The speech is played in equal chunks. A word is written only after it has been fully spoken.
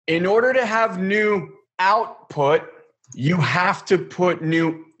In order to have new output, you have to put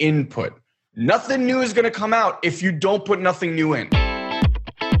new input. Nothing new is going to come out if you don't put nothing new in.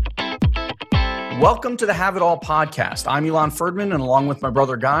 Welcome to the Have It All podcast. I'm Elon Ferdman, and along with my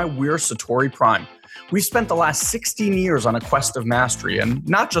brother Guy, we're Satori Prime. We've spent the last 16 years on a quest of mastery, and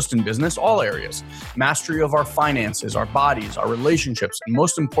not just in business, all areas. Mastery of our finances, our bodies, our relationships, and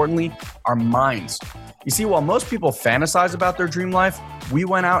most importantly, our minds. You see, while most people fantasize about their dream life, we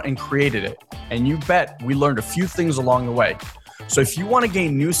went out and created it. And you bet we learned a few things along the way. So if you want to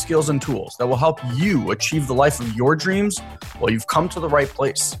gain new skills and tools that will help you achieve the life of your dreams, well, you've come to the right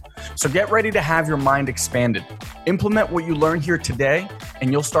place. So get ready to have your mind expanded. Implement what you learn here today,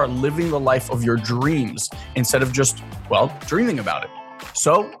 and you'll start living the life of your dreams instead of just, well, dreaming about it.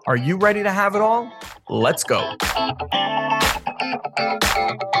 So are you ready to have it all? Let's go.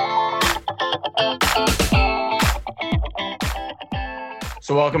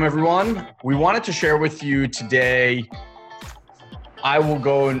 So welcome, everyone. We wanted to share with you today, I will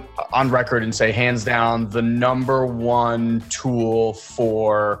go on record and say, hands down, the number one tool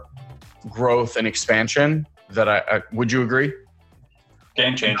for growth and expansion that would you agree?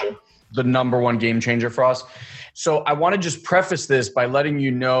 Game changer. The number one game changer for us. So I want to just preface this by letting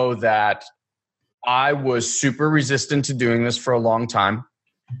you know that I was super resistant to doing this for a long time.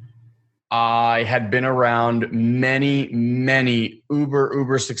 I had been around many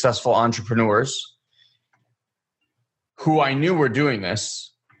uber successful entrepreneurs who I knew were doing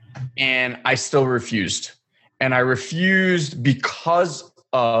this, and I still refused. And I refused because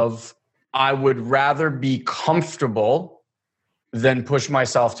of I would rather be comfortable than push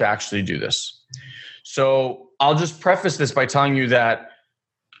myself to actually do this. So I'll just preface this by telling you that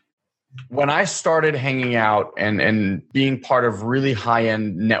when I started hanging out and being part of really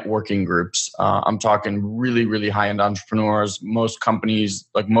high-end networking groups, I'm talking really high-end entrepreneurs, most companies,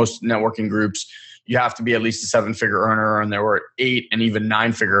 like most networking groups, you have to be at least a 7-figure earner, and there were 8 and even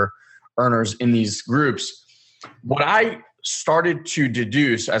 9-figure earners in these groups. What I started to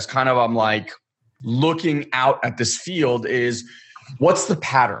deduce as kind of I'm like looking out at this field is, what's the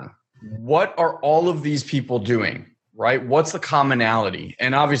pattern? What are all of these people doing? Right? What's the commonality?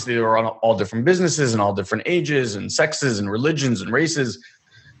 And obviously they were on all different businesses and all different ages and sexes and religions and races.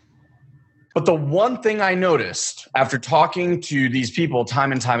 But the one thing I noticed after talking to these people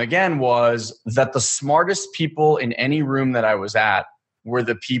time and time again was that the smartest people in any room that I was at were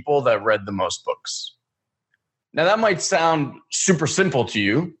the people that read the most books. Now that might sound super simple to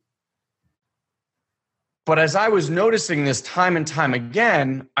you, but as I was noticing this time and time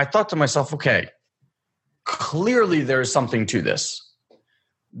again, I thought to myself, okay, clearly there's something to this.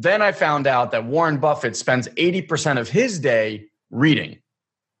 Then I found out that Warren Buffett spends 80% of his day reading.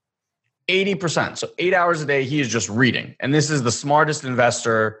 80%. So 8 hours a day, he is just reading. And this is the smartest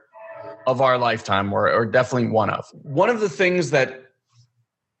investor of our lifetime, or definitely one of. One of the things that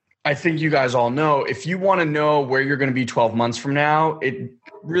I think you guys all know, if you want to know where you're going to be 12 months from now, it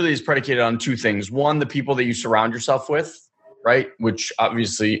really is predicated on two things. One, the people that you surround yourself with, right? Which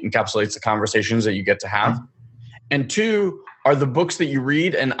obviously encapsulates the conversations that you get to have. And two, are the books that you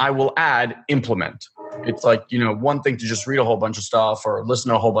read, and I will add, implement. It's like, one thing to just read a whole bunch of stuff or listen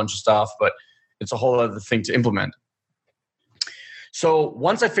to a whole bunch of stuff, but it's a whole other thing to implement. So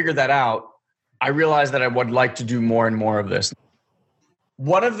once I figured that out, I realized that I would like to do more and more of this.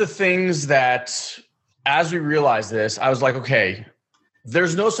 One of the things that, as we realized this, I was like, okay,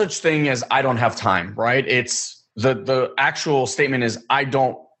 there's no such thing as I don't have time, right? It's the actual statement is I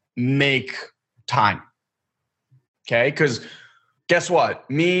don't make time. Okay? Because guess what?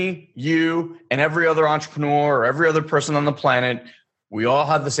 Me, you, and every other entrepreneur or every other person on the planet, we all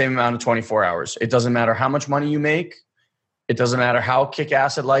have the same amount of 24 hours. It doesn't matter how much money you make. It doesn't matter how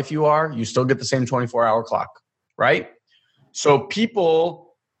kick-ass at life you are. You still get the same 24-hour clock, right? So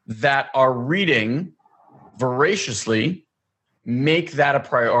people that are reading voraciously make that a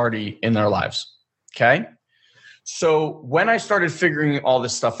priority in their lives, okay? So when I started figuring all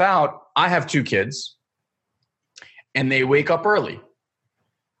this stuff out, I have 2 kids and they wake up early.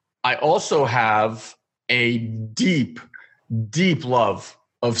 I also have a deep love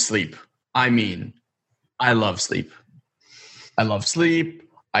of sleep. I mean, I love sleep. I love sleep.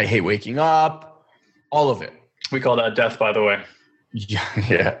 I hate waking up, all of it. We call that death, by the way.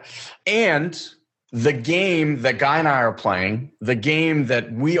 Yeah. And the game that Guy and I are playing, the game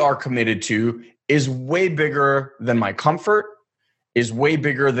that we are committed to, is way bigger than my comfort, is way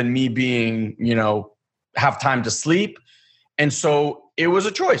bigger than me being, have time to sleep. And so it was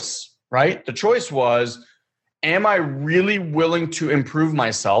a choice, right? The choice was, am I really willing to improve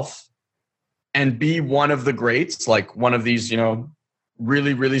myself and be one of the greats, like one of these,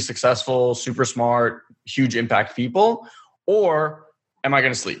 really, really successful, super smart, huge impact people? Or am I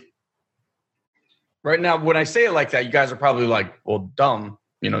going to sleep? Right now, when I say it like that, you guys are probably like, well, dumb,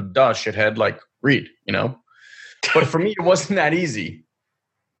 duh, shithead, like read, But for me, it wasn't that easy.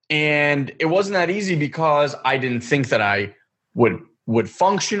 And it wasn't that easy because I didn't think that I would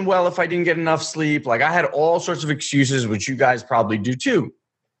function well if I didn't get enough sleep. Like I had all sorts of excuses, which you guys probably do too.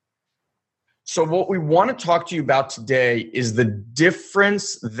 So what we want to talk to you about today is the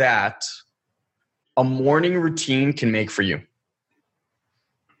difference that a morning routine can make for you.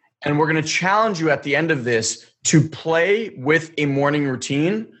 And we're going to challenge you at the end of this to play with a morning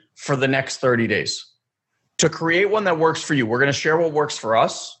routine for the next 30 days. To create one that works for you. We're going to share what works for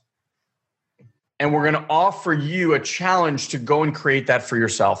us. And we're going to offer you a challenge to go and create that for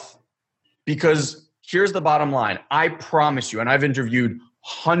yourself. Because here's the bottom line. I promise you, and I've interviewed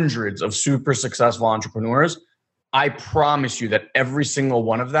hundreds of super successful entrepreneurs. I promise you that every single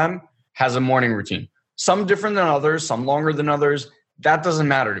one of them has a morning routine. Some different than others, some longer than others. That doesn't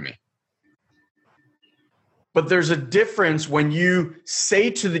matter to me. But there's a difference when you say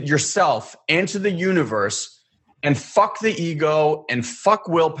to yourself and to the universe, and fuck the ego and fuck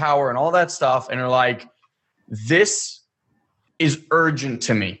willpower and all that stuff, and are like, this is urgent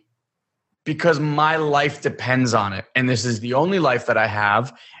to me because my life depends on it. And this is the only life that I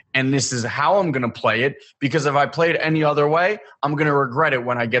have. And this is how I'm going to play it, because if I play it any other way, I'm going to regret it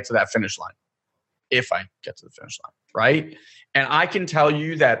when I get to that finish line. If I get to the finish line, right? And I can tell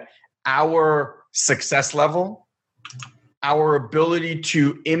you that our success level, our ability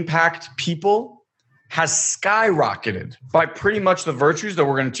to impact people has skyrocketed by pretty much the virtues that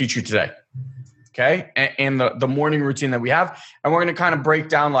we're going to teach you today. Okay. And the morning routine that we have. And we're going to kind of break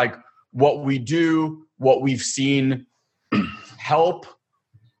down like what we do, what we've seen help,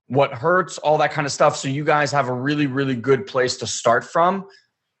 what hurts, all that kind of stuff. So you guys have a really, really good place to start from.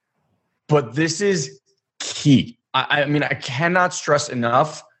 But this is key. I mean, I cannot stress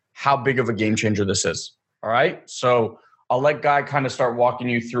enough how big of a game changer this is. All right. So I'll let Guy kind of start walking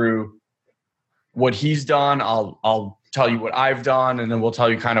you through what he's done. I'll tell you what I've done, and then we'll tell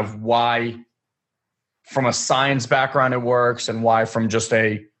you kind of why from a science background it works, and why from just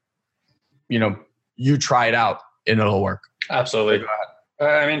a, you try it out and it'll work. Absolutely.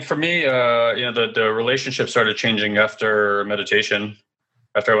 I mean, for me, the relationship started changing after meditation.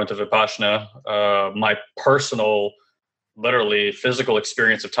 After I went to Vipassana, my personal, literally physical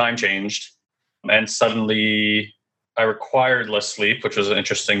experience of time changed. And suddenly I required less sleep, which was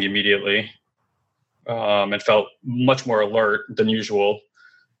interesting immediately. And felt much more alert than usual.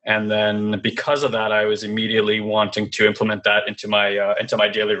 And then because of that, I was immediately wanting to implement that into my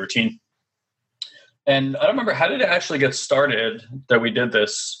daily routine. And I don't remember, how did it actually get started that we did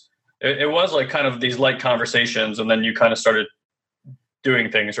this? It was like kind of these light conversations, and then you kind of started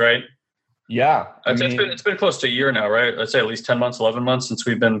doing things, right? Yeah. It's been close to a year now, right? Let's say at least 10 months, 11 months since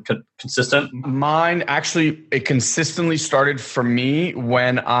we've been consistent. Mine actually, it consistently started for me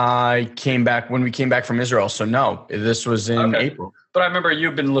when we came back from Israel. So no, this was in April. But I remember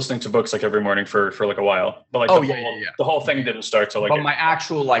you've been listening to books like every morning for like a while. But like the whole thing didn't start till like. But my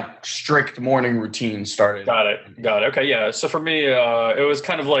actual like strict morning routine started. Got it. Okay, yeah. So for me, it was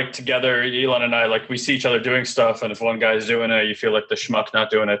kind of like together. Elon and I, like, we see each other doing stuff, and if one guy's doing it, you feel like the schmuck not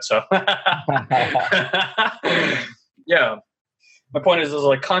doing it. So. Yeah. My point is, there's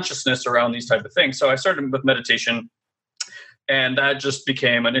like consciousness around these type of things. So I started with meditation, and that just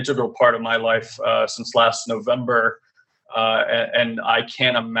became an integral part of my life since last November. And I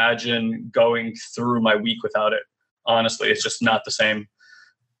can't imagine going through my week without it. Honestly, it's just not the same.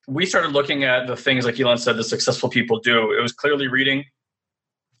 We started looking at the things, like Elon said, the successful people do. It was clearly reading.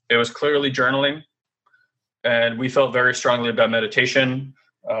 It was clearly journaling. And we felt very strongly about meditation.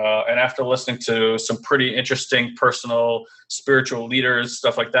 And after listening to some pretty interesting personal, spiritual leaders,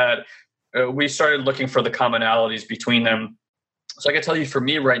 stuff like that, we started looking for the commonalities between them. So I can tell you, for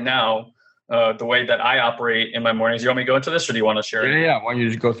me right now, the way that I operate in my mornings. You want me to go into this, or do you want to share it? Yeah. Why don't you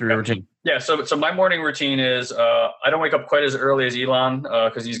just go through your routine? Yeah. So my morning routine is I don't wake up quite as early as Elon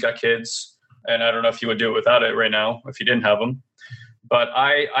because he's got kids, and I don't know if he would do it without it right now if he didn't have them. But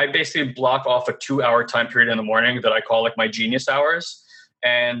I basically block off a 2-hour time period in the morning that I call like my genius hours,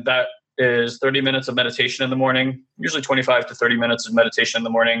 and that is 30 minutes of meditation in the morning, usually 25 to 30 minutes of meditation in the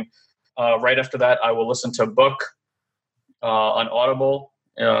morning. Right after that, I will listen to a book on Audible.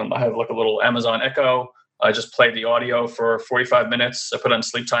 I have like a little Amazon Echo. I just play the audio for 45 minutes. I put on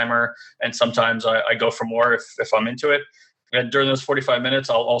sleep timer, and sometimes I go for more if I'm into it. And during those 45 minutes,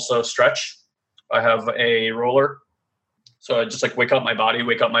 I'll also stretch. I have a roller. So I just like wake up my body,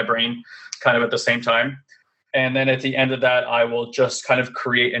 wake up my brain kind of at the same time. And then at the end of that, I will just kind of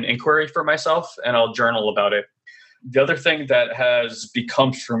create an inquiry for myself and I'll journal about it. The other thing that has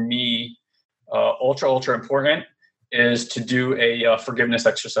become for me ultra important is to do a forgiveness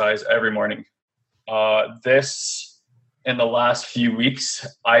exercise every morning. This, in the last few weeks,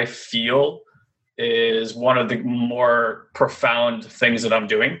 I feel is one of the more profound things that I'm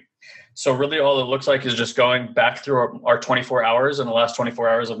doing. So really all it looks like is just going back through our 24 hours in the last 24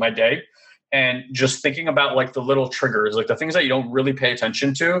 hours of my day and just thinking about like the little triggers, like the things that you don't really pay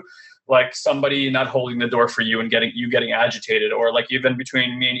attention to, like somebody not holding the door for you and getting agitated, or like even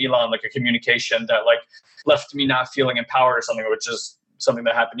between me and Elon, like a communication that like left me not feeling empowered or something, which is something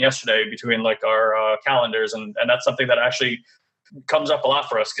that happened yesterday between like our calendars. And that's something that actually comes up a lot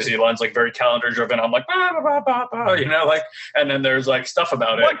for us because Elon's like very calendar driven. I'm like, bah, bah, bah, bah, you know, like, and then there's like stuff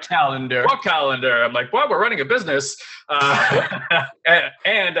about it. What calendar? I'm like, well, we're running a business.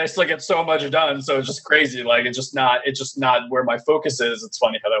 And I still get so much done. So it's just crazy. Like, it's just not where my focus is. It's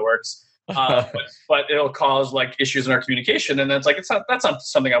funny how that works. But it'll cause like issues in our communication. And it's like, that's not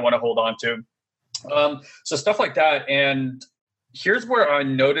something I want to hold on to. So stuff like that. And here's where I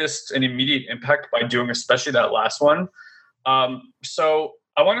noticed an immediate impact by doing, especially that last one. So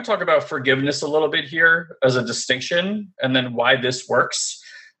I want to talk about forgiveness a little bit here as a distinction, and then why this works.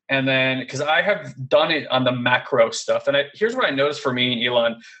 And then, because I have done it on the macro stuff. And here's what I noticed for me and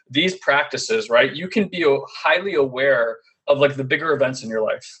Elon, these practices, right? You can be highly aware of like the bigger events in your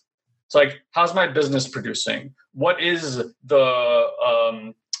life. It's like, how's my business producing? What is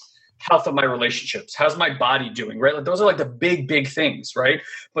the health of my relationships? How's my body doing, right? Like, those are like the big things, right?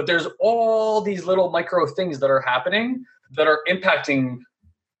 But there's all these little micro things that are happening that are impacting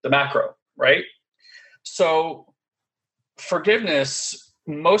the macro, right? So forgiveness,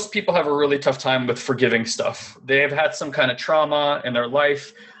 most people have a really tough time with forgiving stuff. They have had some kind of trauma in their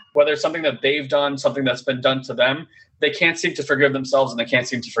life, whether it's something that they've done, something that's been done to them. They can't seem to forgive themselves and they can't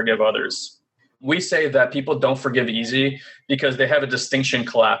seem to forgive others. We say that people don't forgive easy because they have a distinction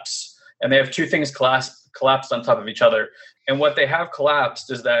collapse, and they have two things collapsed on top of each other. And what they have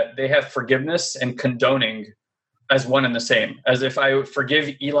collapsed is that they have forgiveness and condoning as one and the same. As if I would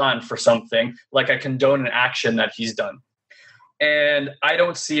forgive Elon for something, like I condone an action that he's done. And I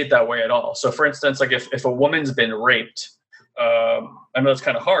don't see it that way at all. So for instance, like if a woman's been raped, I know it's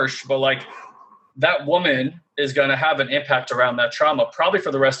kind of harsh, but like that woman is going to have an impact around that trauma, probably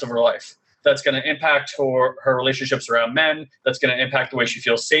for the rest of her life. That's going to impact her relationships around men. That's going to impact the way she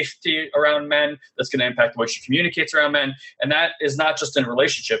feels safety around men. That's going to impact the way she communicates around men. And that is not just in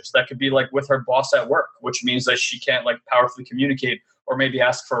relationships. That could be like with her boss at work, which means that she can't like powerfully communicate or maybe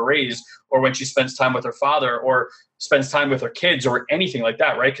ask for a raise, or when she spends time with her father or spends time with her kids or anything like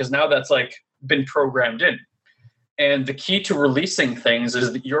that, right? Because now that's like been programmed in. And the key to releasing things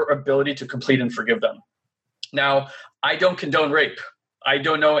is your ability to complete and forgive them. Now, I don't condone rape. I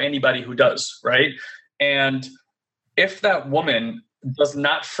don't know anybody who does, right? And if that woman does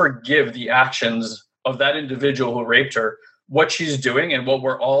not forgive the actions of that individual who raped her, what she's doing and what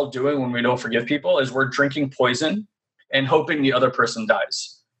we're all doing when we don't forgive people is we're drinking poison and hoping the other person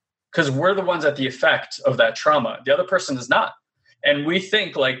dies. Because we're the ones at the effect of that trauma. The other person is not. And we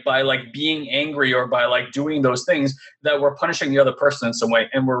think like by like being angry or by like doing those things that we're punishing the other person in some way.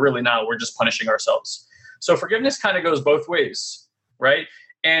 And we're really not. We're just punishing ourselves. So forgiveness kind of goes both ways. Right.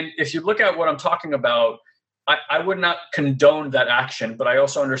 And if you look at what I'm talking about, I would not condone that action, but I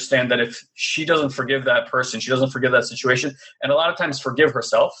also understand that if she doesn't forgive that person, she doesn't forgive that situation, and a lot of times forgive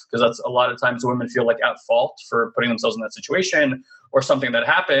herself, because that's a lot of times women feel like at fault for putting themselves in that situation or something that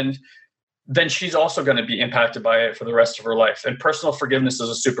happened, then she's also going to be impacted by it for the rest of her life. And personal forgiveness is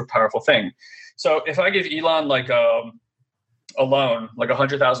a super powerful thing. So if I give Elon like a loan, like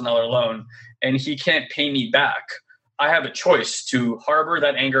 $100,000 loan, and he can't pay me back, I have a choice to harbor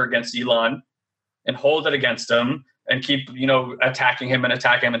that anger against Elon and hold it against him and keep, attacking him.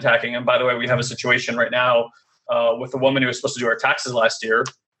 By the way, we have a situation right now with a woman who was supposed to do our taxes last year,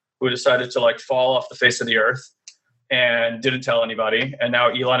 who decided to like fall off the face of the earth and didn't tell anybody. And now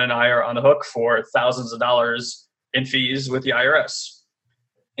Elon and I are on the hook for thousands of dollars in fees with the IRS.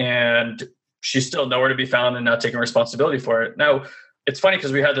 And she's still nowhere to be found and not taking responsibility for it. Now, it's funny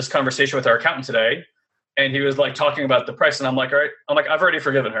because we had this conversation with our accountant today, and he was like talking about the price. And I'm like, all right, I've already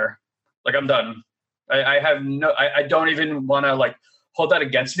forgiven her. Like, I'm done. I don't even want to like hold that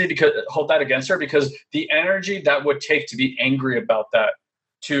against her, because the energy that would take to be angry about that,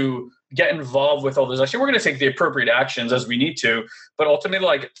 to get involved with all those actions, we're going to take the appropriate actions as we need to, but ultimately,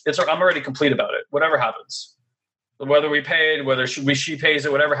 like, I'm already complete about it. Whatever happens, whether we paid, whether she pays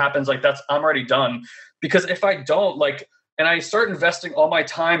it, whatever happens, like I'm already done. Because if I don't and I start investing all my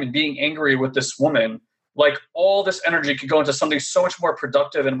time in being angry with this woman, like all this energy could go into something so much more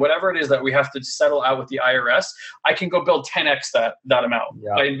productive, and whatever it is that we have to settle out with the IRS, I can go build 10x that amount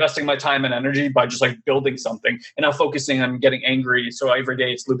by investing my time and energy by just like building something and not focusing on getting angry. So every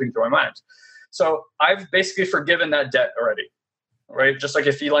day it's looping through my mind. So I've basically forgiven that debt already, right? Just like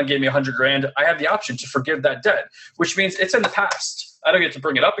if Elon gave me $100,000, I have the option to forgive that debt, which means it's in the past. I don't get to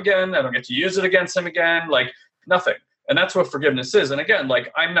bring it up again. I don't get to use it against him again, like nothing. And that's what forgiveness is. And again,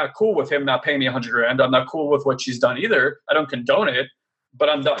 like I'm not cool with him not paying me $100,000. I'm not cool with what she's done either. I don't condone it, but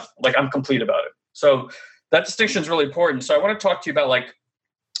I'm done. Like I'm complete about it. So that distinction is really important. So I want to talk to you about like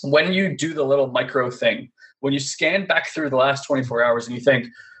when you do the little micro thing, when you scan back through the last 24 hours and you think,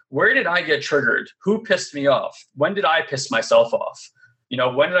 where did I get triggered? Who pissed me off? When did I piss myself off? You know,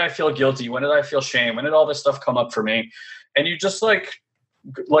 when did I feel guilty? When did I feel shame? When did all this stuff come up for me? And you just like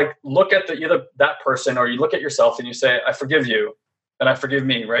look at either that person or you look at yourself and you say, I forgive you and I forgive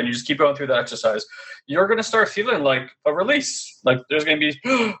me, right? And you just keep going through that exercise. You're going to start feeling like a release. Like there's going to be,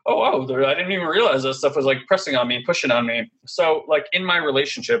 oh, wow, I didn't even realize that stuff was like pressing on me and pushing on me. So like in my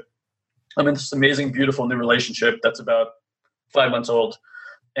relationship, I'm in this amazing, beautiful new relationship that's about 5 months old.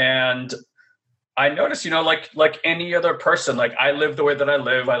 And I noticed, you know, like any other person, like I live the way that I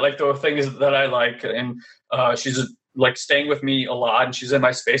live. I like the things that I like. And she's like staying with me a lot and she's in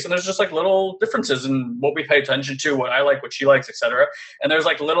my space. And there's just like little differences in what we pay attention to, what I like, what she likes, etc. And there's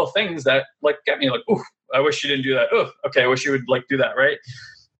like little things that like get me like, ooh, I wish you didn't do that. Oh, okay. I wish you would like do that. Right.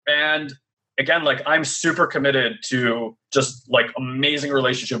 And again, like I'm super committed to just like amazing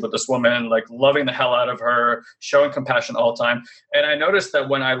relationship with this woman, like loving the hell out of her, showing compassion all the time. And I noticed that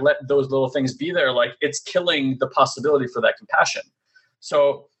when I let those little things be there, like it's killing the possibility for that compassion.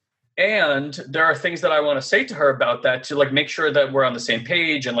 So, and there are things that I want to say to her about that to like make sure that we're on the same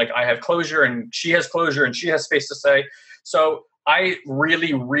page and like I have closure and she has closure and she has space to say. So I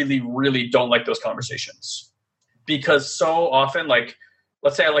really, really, really don't like those conversations because so often, like,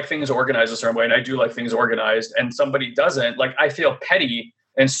 let's say I like things organized a certain way and I do like things organized and somebody doesn't, like I feel petty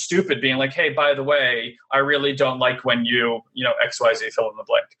and stupid being like, hey, by the way, I really don't like when you know, XYZ fill in the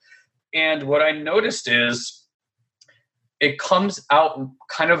blank. And what I noticed is it comes out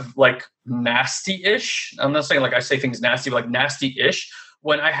kind of like nasty-ish. I'm not saying like I say things nasty, but like nasty-ish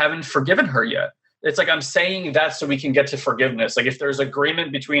when I haven't forgiven her yet. It's like I'm saying that so we can get to forgiveness. Like if there's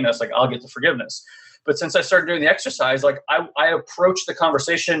agreement between us, like I'll get to forgiveness. But since I started doing the exercise, like I approach the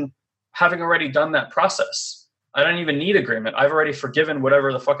conversation having already done that process. I don't even need agreement. I've already forgiven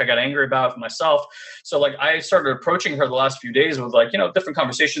whatever the fuck I got angry about myself. So like I started approaching her the last few days with like, you know, different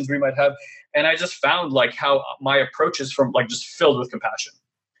conversations we might have. And I just found like how my approach is from like just filled with compassion.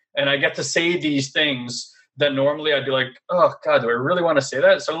 And I get to say these things that normally I'd be like, oh God, do I really want to say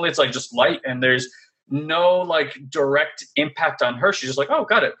that? Suddenly it's like just light and there's no like direct impact on her. She's just like, oh,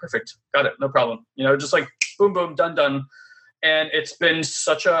 got it. Perfect. Got it. No problem. You know, just like boom, boom, done. And it's been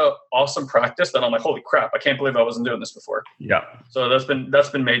such a awesome practice that I'm like, holy crap, I can't believe I wasn't doing this before. Yeah. So that's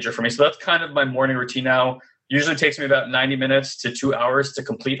been major for me. So that's kind of my morning routine now. Usually takes me about 90 minutes to 2 hours to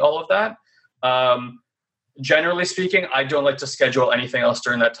complete all of that. Generally speaking, I don't like to schedule anything else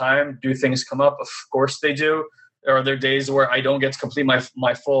during that time. Do things come up? Of course they do. Are there days where I don't get to complete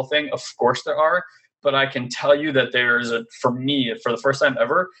my full thing? Of course there are. But I can tell you that there's for me, for the first time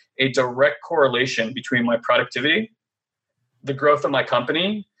ever, a direct correlation between my productivity, the growth of my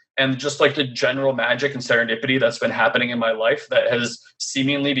company, and just like the general magic and serendipity that's been happening in my life that has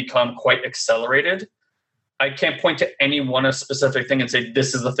seemingly become quite accelerated. I can't point to any one specific thing and say,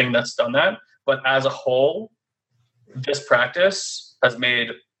 this is the thing that's done that. But as a whole, this practice has made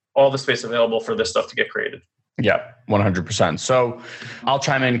all the space available for this stuff to get created. Yeah, 100%. So I'll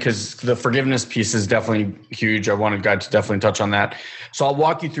chime in because the forgiveness piece is definitely huge. I wanted Guy to definitely touch on that. So I'll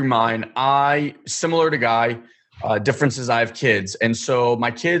walk you through mine. Similar to Guy, differences, I have kids. And so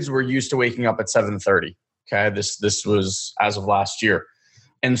my kids were used to waking up at 7:30. Okay. This was as of last year.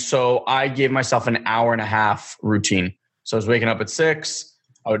 And so I gave myself an hour and a half routine. So I was waking up at 6.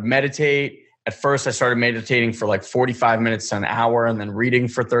 I would meditate. At first I started meditating for like 45 minutes to an hour and then reading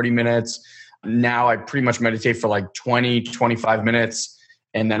for 30 minutes. Now I pretty much meditate for like 20, 25 minutes.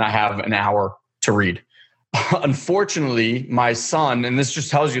 And then I have an hour to read. Unfortunately, my son, and this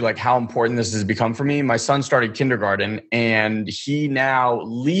just tells you like how important this has become for me. My son started kindergarten and he now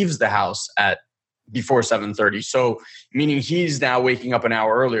leaves the house at before 7:30. So meaning he's now waking up an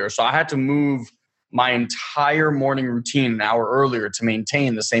hour earlier. So I had to move my entire morning routine an hour earlier to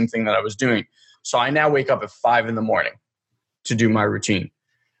maintain the same thing that I was doing. So I now wake up at 5 a.m. to do my routine,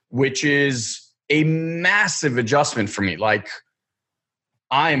 which is a massive adjustment for me. Like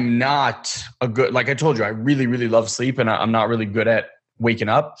I'm not like I told you, I really, really love sleep and I'm not really good at waking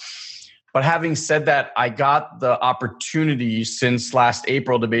up. But having said that, I got the opportunity since last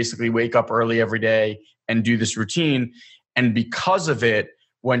April to basically wake up early every day and do this routine. And because of it,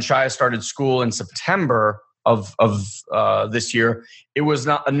 when Shia started school in September of this year, it was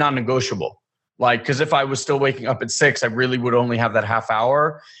not a non-negotiable. Like, because if I was still waking up at 6, I really would only have that half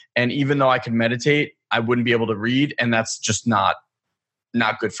hour. And even though I could meditate, I wouldn't be able to read. And that's just not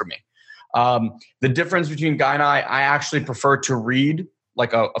good for me. The difference between Guy and I actually prefer to read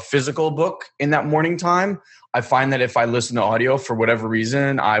like a physical book in that morning time. I find that if I listen to audio for whatever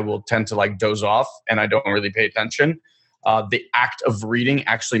reason, I will tend to like doze off and I don't really pay attention. The act of reading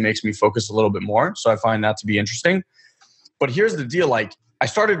actually makes me focus a little bit more. So I find that to be interesting. But here's the deal. Like, I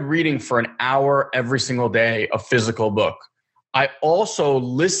started reading for an hour every single day, a physical book. I also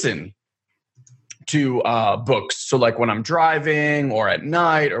listen to books. So like when I'm driving or at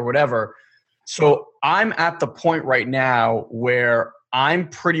night or whatever. So I'm at the point right now where I'm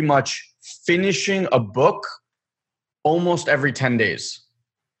pretty much finishing a book almost every 10 days,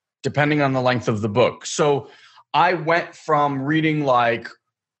 depending on the length of the book. So I went from reading like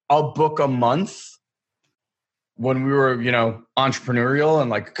a book a month when we were, entrepreneurial, and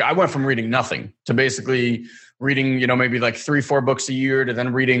like I went from reading nothing to basically reading, maybe like 3-4 books a year, to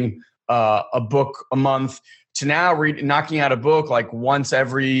then reading a book a month, to now knocking out a book like once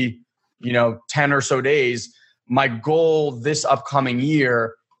every 10 or so days. My goal this upcoming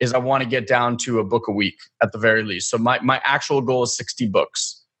year is I want to get down to a book a week at the very least. So my actual goal is 60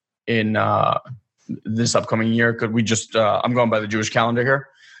 books in this upcoming year. Could we just, I'm going by the Jewish calendar here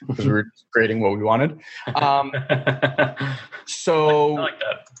because we were creating what we wanted. So I like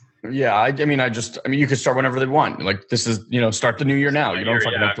that. Yeah, I mean, you could start whenever they want. Like, this is, start the new year now. You don't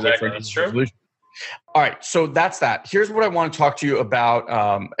fucking have to wait for that's true. resolution. All right, so that's that. Here's what I want to talk to you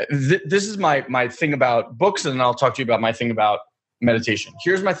about. This is my thing about books, and then I'll talk to you about my thing about meditation.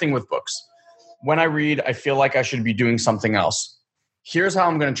 Here's my thing with books. When I read, I feel like I should be doing something else. Here's how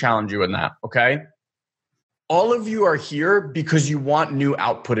I'm going to challenge you in that, okay? All of you are here because you want new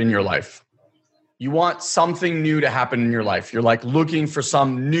output in your life. You want something new to happen in your life. You're like looking for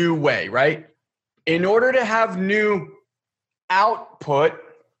some new way, right? In order to have new output,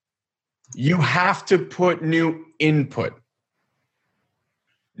 you have to put new input.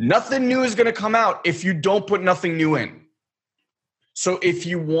 Nothing new is going to come out if you don't put nothing new in. So if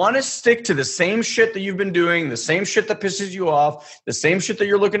you want to stick to the same shit that you've been doing, the same shit that pisses you off, the same shit that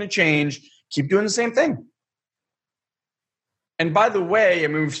you're looking to change, keep doing the same thing. And by the way, I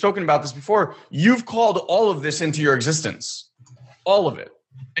mean, we've spoken about this before. You've called all of this into your existence. All of it.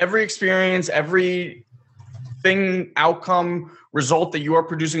 Every experience, every thing, outcome, result that you are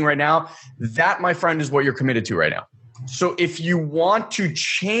producing right now, that, my friend, is what you're committed to right now. So if you want to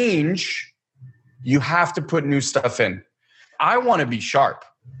change, you have to put new stuff in. I want to be sharp.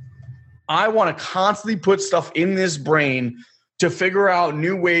 I want to constantly put stuff in this brain to figure out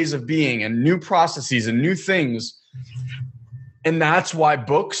new ways of being and new processes and new things. And that's why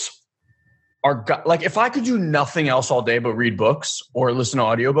books are like, if I could do nothing else all day but read books or listen to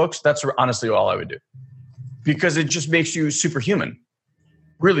audiobooks, that's honestly all I would do, because it just makes you superhuman,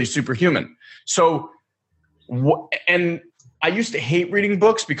 really superhuman. So, and I used to hate reading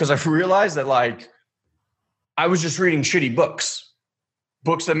books because I realized that like I was just reading shitty books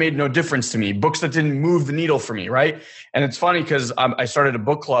that made no difference to me, books that didn't move the needle for me, right? And it's funny because I started a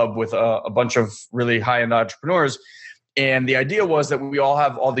book club with a bunch of really high-end entrepreneurs. And the idea was that we all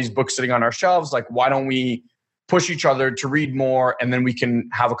have all these books sitting on our shelves. Like, why don't we push each other to read more, and then we can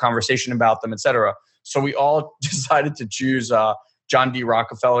have a conversation about them, et cetera. So we all decided to choose John D.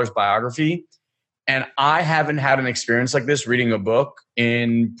 Rockefeller's biography. And I haven't had an experience like this reading a book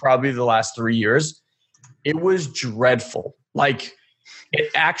in probably the last 3 years. It was dreadful. Like,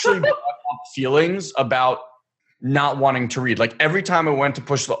 it actually brought up feelings about not wanting to read. Like, every time I went to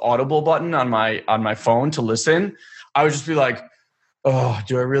push the Audible button on my phone to listen, I would just be like, oh,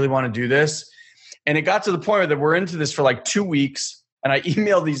 do I really want to do this? And it got to the point that we're into this for like 2 weeks. And I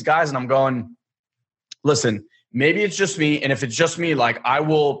emailed these guys and I'm going, listen, maybe it's just me. And if it's just me, like, I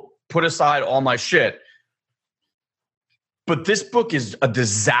will put aside all my shit. But this book is a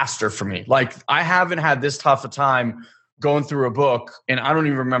disaster for me. Like, I haven't had this tough a time going through a book, and I don't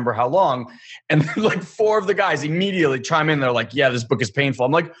even remember how long. And like 4 of the guys immediately chime in. They're like, yeah, this book is painful.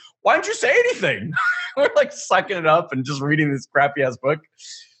 I'm like, why didn't you say anything? We're like sucking it up and just reading this crappy ass book.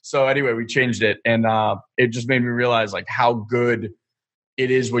 So anyway, we changed it. And it just made me realize like how good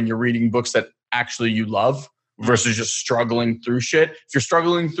it is when you're reading books that actually you love versus just struggling through shit. If you're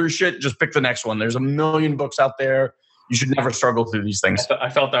struggling through shit, just pick the next one. There's a million books out there. You should never struggle through these things. I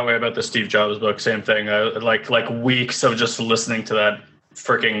felt that way about the Steve Jobs book. Same thing. Like weeks of just listening to that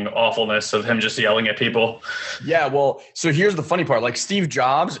freaking awfulness of him just yelling at people. Yeah, well, so here's the funny part. Like Steve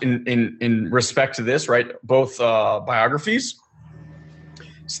Jobs, in respect to this, right? Both biographies.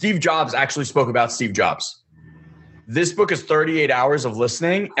 Steve Jobs actually spoke about Steve Jobs. This book is 38 hours of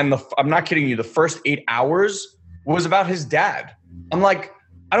listening, and I'm not kidding you. The first 8 hours was about his dad. I'm like,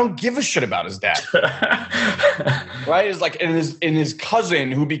 I don't give a shit about his dad. Right? It's like in his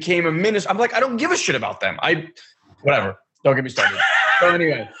cousin who became a minister. I'm like, I don't give a shit about them. Whatever. Don't get me started. So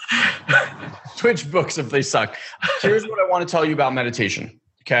anyway, switch books if they suck. Here's what I want to tell you about meditation.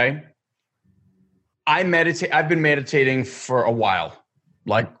 Okay. I've been meditating for a while,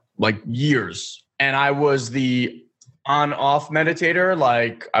 like years. And I was the on-off meditator.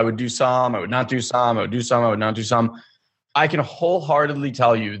 Like I would do some, I would not do some, I would do some, I would not do some. I can wholeheartedly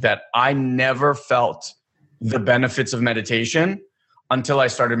tell you that I never felt the benefits of meditation until I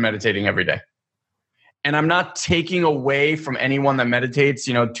started meditating every day. And I'm not taking away from anyone that meditates,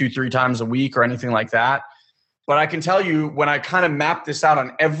 2-3 times a week or anything like that. But I can tell you when I kind of map this out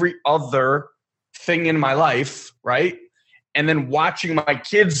on every other thing in my life, right? And then watching my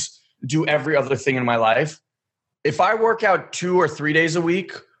kids do every other thing in my life. If I work out 2 or 3 days a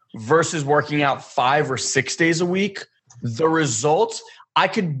week versus working out 5 or 6 days a week, the results, I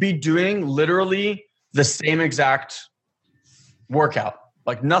could be doing literally the same exact workout,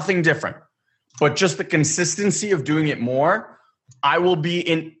 like nothing different. But just the consistency of doing it more, I will be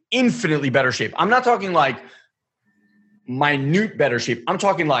in infinitely better shape. I'm not talking like minute better shape. I'm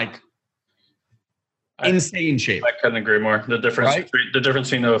talking like insane shape. I couldn't agree more. The difference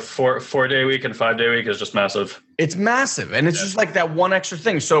between a 4-day week and 5-day week is just massive. It's massive. And it's just like that one extra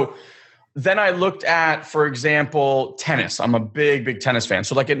thing. So then I looked at, for example, tennis. I'm a big, big tennis fan.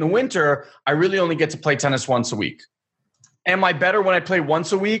 So like in the winter, I really only get to play tennis once a week. Am I better when I play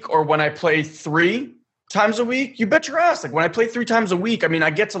once a week or when I play 3 times a week? You bet your ass. Like when I play 3 times a week, I mean,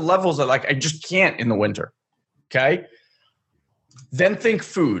 I get to levels that like I just can't in the winter. Okay. Then think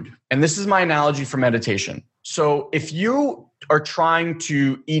food. And this is my analogy for meditation. So if you are trying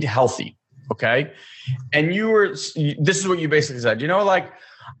to eat healthy, okay, and this is what you basically said, like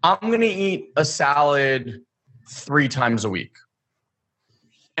I'm going to eat a salad 3 times a week.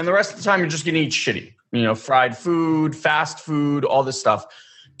 And the rest of the time you're just going to eat shitty. Fried food, fast food, all this stuff.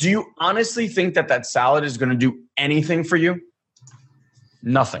 Do you honestly think that salad is going to do anything for you?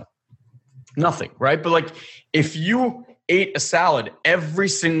 Nothing, right? But like if you ate a salad every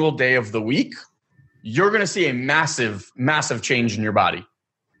single day of the week, you're going to see a massive, massive change in your body,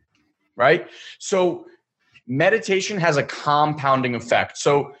 right? So meditation has a compounding effect.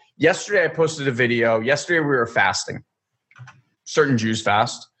 So yesterday I posted a video. Yesterday we were fasting. Certain Jews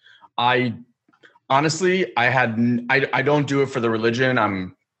fast. Honestly, I don't do it for the religion.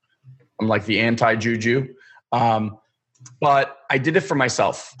 I'm like the anti-Jew. But I did it for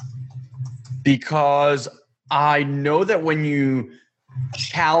myself because I know that when you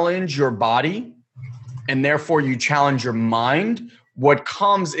challenge your body and therefore you challenge your mind, what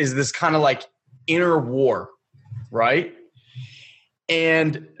comes is this kind of like inner war, right?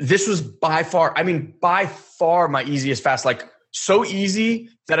 And this was by far my easiest fast, like so easy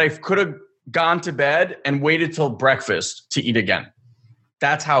that I could have gone to bed and waited till breakfast to eat again.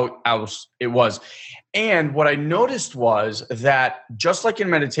 That's how it was. And what I noticed was that just like in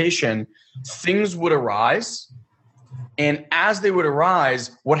meditation, things would arise. And as they would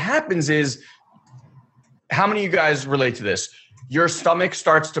arise, what happens is, how many of you guys relate to this? Your stomach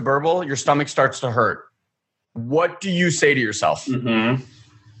starts to burble, your stomach starts to hurt. What do you say to yourself? Mm-hmm.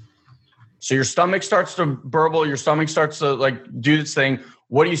 So your stomach starts to burble, your stomach starts to like do this thing.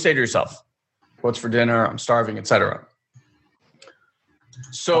 What do you say to yourself? What's for dinner? I'm starving, etc.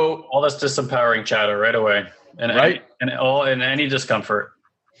 So all this disempowering chatter right away, and any discomfort.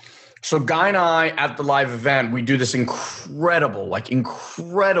 So Guy and I at the live event, we do this incredible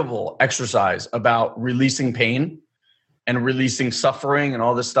exercise about releasing pain and releasing suffering and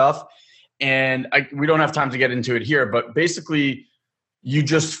all this stuff. And we don't have time to get into it here, but basically you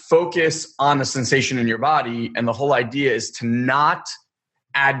just focus on the sensation in your body. And the whole idea is to not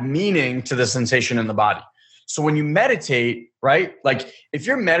add meaning to the sensation in the body. So when you meditate, right? Like if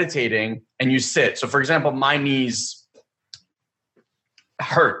you're meditating and you sit, so for example, my knees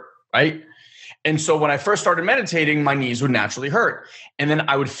hurt, right? And so when I first started meditating, my knees would naturally hurt. And then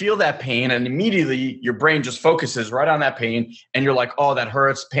I would feel that pain and immediately your brain just focuses right on that pain. And you're like, oh, that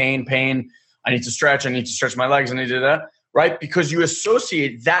hurts, pain. I need to stretch my legs, I need to do that, right? Because you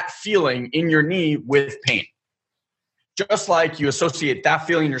associate that feeling in your knee with pain. Just like you associate that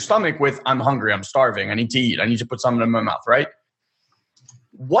feeling in your stomach with, I'm hungry, I'm starving, I need to eat, I need to put something in my mouth, right?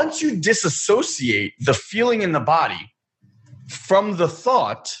 Once you disassociate the feeling in the body from the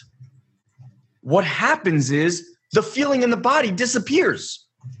thought, what happens is the feeling in the body disappears.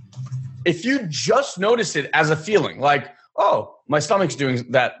 If you just notice it as a feeling, like, oh, my stomach's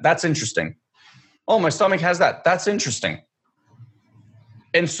doing that, that's interesting. Oh, my stomach has that, that's interesting.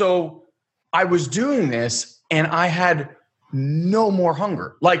 And so I was doing this and I had no more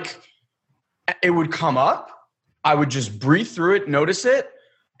hunger. Like, it would come up, I would just breathe through it, notice it,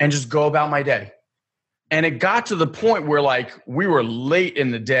 and just go about my day. And it got to the point where like we were late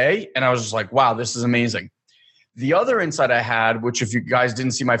in the day and I was just like, wow, this is amazing. The other insight I had, which if you guys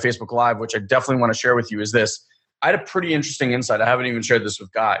didn't see my Facebook Live, which I definitely want to share with you, is this. I had a pretty interesting insight. I haven't even shared this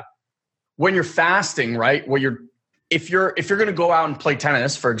with Guy. When you're fasting, right? If you're going to go out and play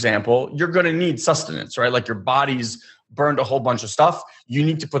tennis, for example, you're going to need sustenance, right? Like your body's burned a whole bunch of stuff. You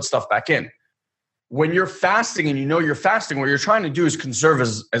need to put stuff back in. When you're fasting and you know you're fasting, what you're trying to do is conserve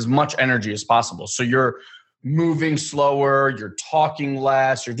as much energy as possible. So you're moving slower, you're talking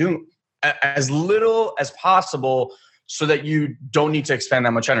less, you're doing as little as possible so that you don't need to expend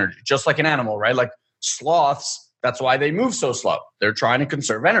that much energy. Just like an animal, right? Like sloths, that's why they move so slow. They're trying to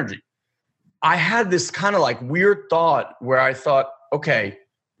conserve energy. I had this kind of like weird thought where I thought, okay,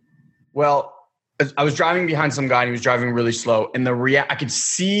 well, I was driving behind some guy and he was driving really slow and I could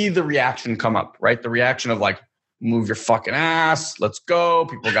see the reaction come up, right? The reaction of like, move your fucking ass, let's go.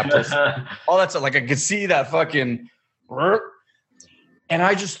 People got this, all that stuff. Like I could see that fucking, and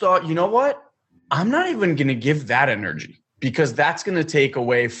I just thought, you know what? I'm not even going to give that energy because that's going to take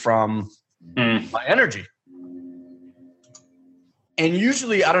away from my energy. And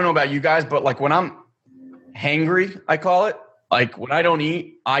usually, I don't know about you guys, but like when I'm hangry, I call it, like when I don't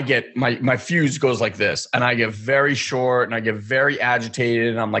eat, I get my fuse goes like this and I get very short and I get very agitated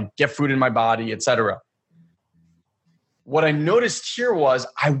and I'm like, get food in my body, etc. What I noticed here was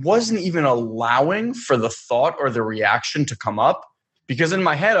I wasn't even allowing for the thought or the reaction to come up because in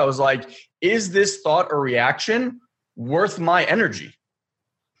my head, I was like, is this thought or reaction worth my energy?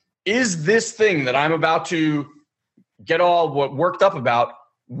 Is this thing that I'm about to get all worked up about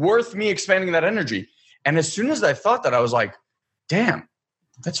worth me expending that energy? And as soon as I thought that, I was like, damn,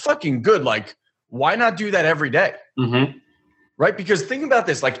 that's fucking good. Like, why not do that every day? Mm-hmm. Right? Because think about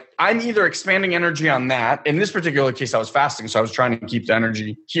this, like I'm either expanding energy on that. In this particular case, I was fasting. So I was trying to keep the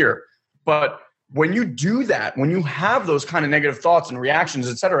energy here. But when you do that, when you have those kind of negative thoughts and reactions,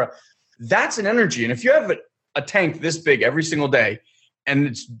 et cetera, that's an energy. And if you have a tank this big every single day and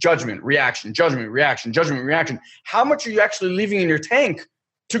it's judgment, reaction, judgment, reaction, judgment, reaction, how much are you actually leaving in your tank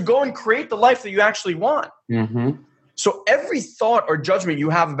to go and create the life that you actually want? Mm-hmm. So every thought or judgment you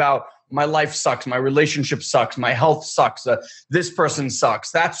have about my life sucks, my relationship sucks, my health sucks, this person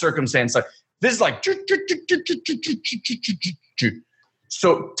sucks, that circumstance sucks. This is like,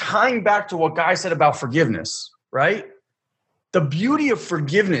 so tying back to what Guy said about forgiveness, right? The beauty of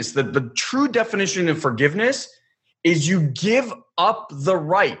forgiveness, the true definition of forgiveness is you give up the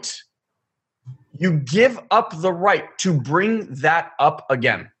right. You give up the right to bring that up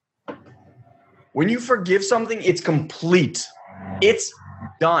again. When you forgive something, it's complete. It's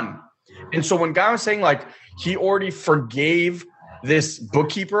done. And so when Guy was saying like he already forgave this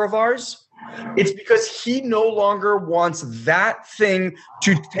bookkeeper of ours, it's because he no longer wants that thing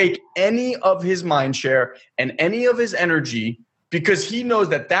to take any of his mind share and any of his energy because he knows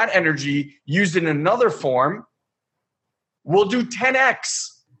that that energy used in another form will do 10x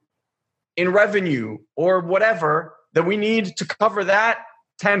in revenue or whatever that we need to cover that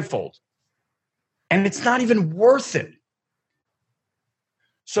tenfold. And it's not even worth it.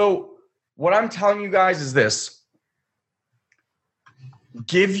 So what I'm telling you guys is this.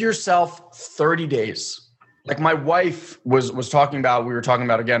 Give yourself 30 days. Like my wife was talking about, we were talking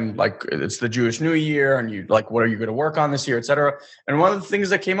about again, like it's the Jewish New Year and you like, what are you going to work on this year, et cetera. And one of the things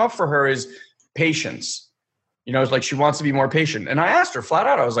that came up for her is patience. You know, it's like she wants to be more patient. And I asked her flat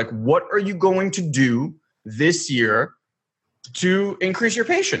out, I was like, what are you going to do this year to increase your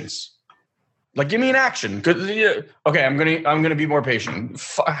patience? Like, give me an action. Okay, I'm gonna be more patient.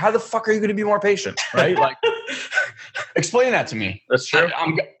 How the fuck are you gonna be more patient, right? Like, explain that to me. That's true.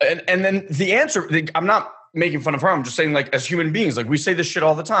 And then the answer, I'm not making fun of her. I'm just saying, like, as human beings, like we say this shit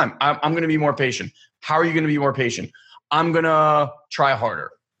all the time. I'm gonna be more patient. How are you gonna be more patient? I'm gonna try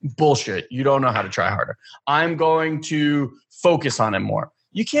harder. Bullshit. You don't know how to try harder. I'm going to focus on it more.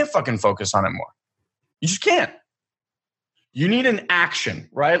 You can't fucking focus on it more. You just can't. You need an action,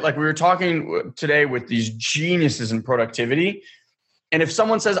 right? Like we were talking today with these geniuses in productivity. And if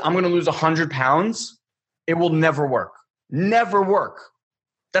someone says, I'm going to lose 100 pounds, it will never work. Never work.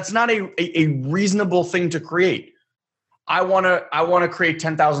 That's not a reasonable thing to create. I want to create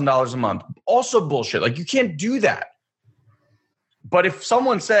 $10,000 a month. Also bullshit. Like you can't do that. But if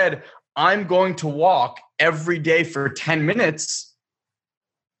someone said, I'm going to walk every day for 10 minutes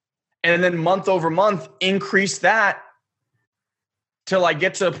and then month over month increase that till I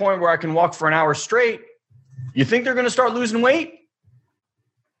get to the point where I can walk for an hour straight, you think they're going to start losing weight?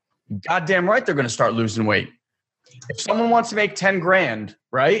 Goddamn right they're going to start losing weight. If someone wants to make 10 grand,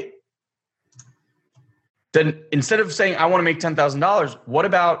 right? Then instead of saying, I want to make $10,000, what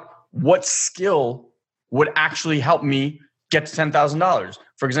about what skill would actually help me get to $10,000?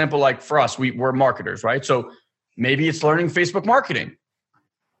 For example, like for us, we're marketers, right? So maybe it's learning Facebook marketing.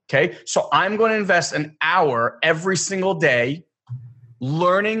 Okay. So I'm going to invest an hour every single day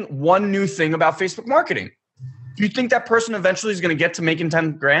learning one new thing about Facebook marketing. Do you think that person eventually is going to get to making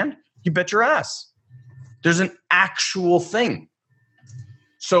 10 grand? You bet your ass. There's an actual thing.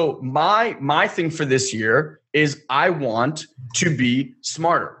 So my thing for this year is I want to be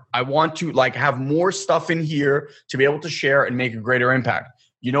smarter. I want to have more stuff in here to be able to share and make a greater impact.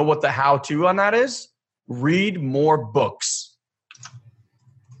 You know what the how-to on that is? Read more books.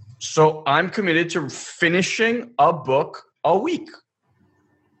 So I'm committed to finishing a book a week,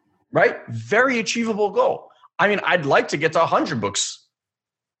 right? Very achievable goal. I mean, I'd like to get to 100 books,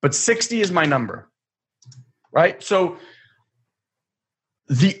 but 60 is my number, right? So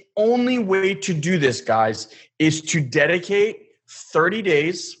the only way to do this, guys, is to dedicate 30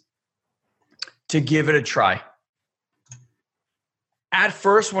 days to give it a try. At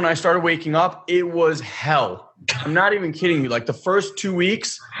first, when I started waking up, it was hell. I'm not even kidding you. Like the first 2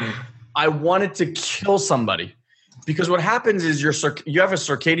 weeks, I wanted to kill somebody because what happens is you have a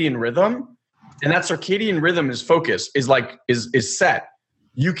circadian rhythm, and that circadian rhythm is focused, is set.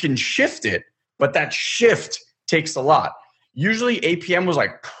 You can shift it, but that shift takes a lot. Usually 8 p.m. was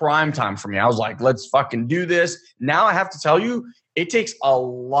like prime time for me. I was like, let's fucking do this. Now I have to tell you, it takes a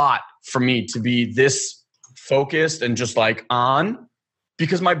lot for me to be this focused and just like on,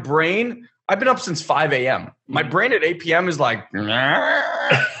 because my brain, I've been up since 5 a.m. My brain at 8 p.m. is like,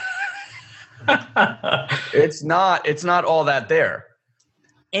 it's not all that there.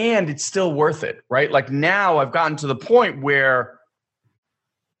 And it's still worth it, right? Like now I've gotten to the point where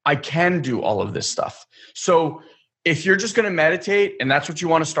I can do all of this stuff. So if you're just going to meditate and that's what you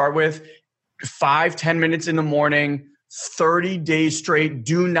want to start with, 5-10 minutes in the morning, 30 days straight,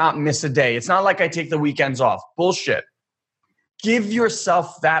 do not miss a day. It's not like I take the weekends off. Bullshit. Give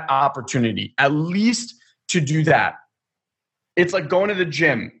yourself that opportunity, at least to do that. It's like going to the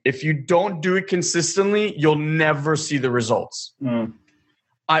gym. If you don't do it consistently, you'll never see the results.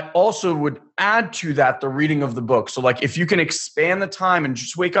 I also would add to that the reading of the book. So like if you can expand the time and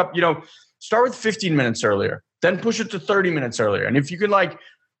just wake up, start with 15 minutes earlier, then push it to 30 minutes earlier. And if you can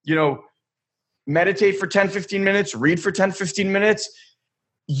meditate for 10, 15 minutes, read for 10, 15 minutes,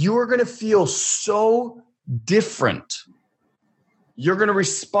 you're going to feel so different. You're going to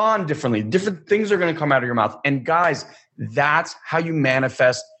respond differently. Different things are going to come out of your mouth. And guys, that's how you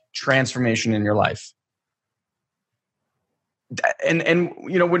manifest transformation in your life. And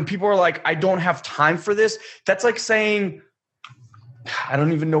when people are like, I don't have time for this, that's like saying, I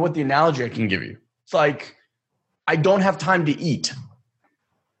don't even know what the analogy I can give you. It's like, I don't have time to eat.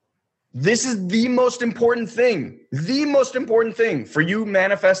 This is the most important thing for you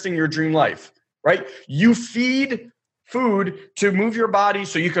manifesting your dream life, right? You feed food to move your body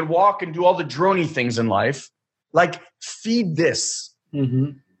so you can walk and do all the droney things in life. Like feed this.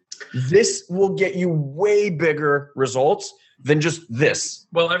 Mm-hmm. This will get you way bigger results than just this.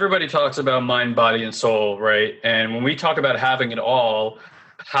 Well, everybody talks about mind, body, and soul, right? And when we talk about having it all,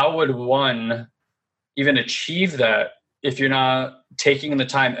 how would one even achieve that if you're not taking the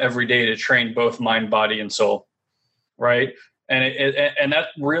time every day to train both mind, body, and soul, right? And and that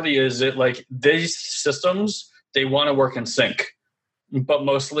really is it. Like these systems, they want to work in sync, but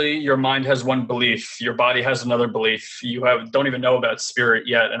mostly your mind has one belief, your body has another belief. You don't even know about spirit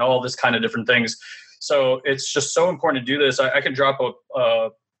yet, and all this kind of different things. So it's just so important to do this. I can drop a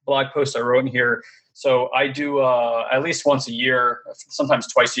blog post I wrote in here. So I do at least once a year,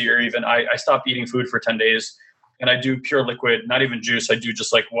 sometimes twice a year even. I stop eating food for 10 days. And I do pure liquid, not even juice. I do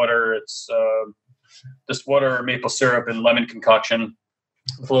just like water. It's just water, maple syrup, and lemon concoction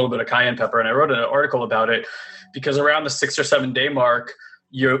with a little bit of cayenne pepper. And I wrote an article about it because around the 6 or 7 day mark,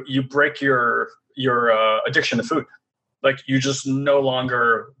 you break your addiction to food. Like you just no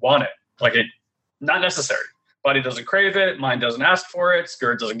longer want it. Like it, not necessary. Body doesn't crave it. Mind doesn't ask for it.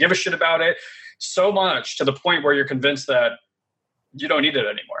 Spirit doesn't give a shit about it. So much to the point where you're convinced that you don't need it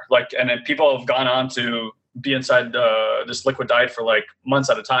anymore. Like, and then people have gone on to be inside this liquid diet for like months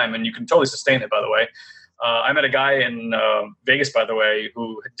at a time, and you can totally sustain it, by the way. I met a guy in Vegas, by the way,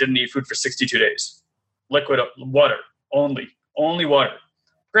 who didn't eat food for 62 days. Liquid water only, only water.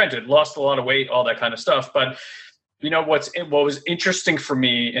 Granted, lost a lot of weight, all that kind of stuff. But what was interesting for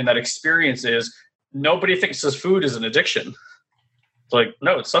me in that experience is nobody thinks this food is an addiction. It's like,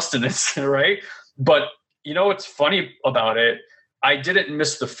 no, it's sustenance, right? But what's funny about it? I didn't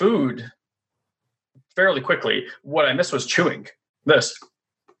miss the food fairly quickly. What I missed was chewing this,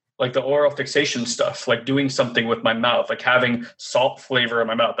 like the oral fixation stuff, like doing something with my mouth, like having salt flavor in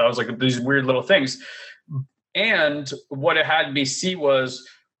my mouth. That was like these weird little things. And what it had me see was,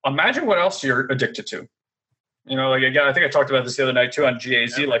 imagine what else you're addicted to. Like, again, I think I talked about this the other night too on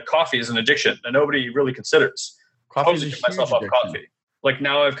GAZ. Like, coffee is an addiction that nobody really considers. Coffee is a huge myself off coffee. Like,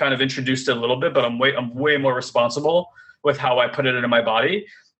 now I've kind of introduced it a little bit, but I'm way more responsible with how I put it into my body,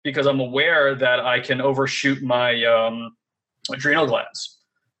 because I'm aware that I can overshoot my adrenal glands,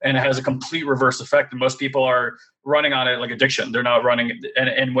 and it has a complete reverse effect. And most people are running on it like addiction. They're not running.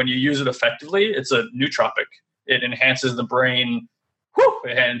 And when you use it effectively, it's a nootropic. It enhances the brain.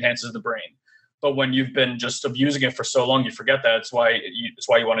 It enhances the brain. But when you've been just abusing it for so long, you forget that. It's why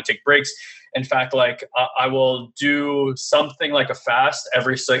you want to take breaks. In fact, like I will do something like a fast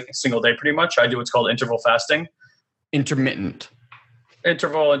every single day, pretty much. I do what's called interval fasting. Intermittent,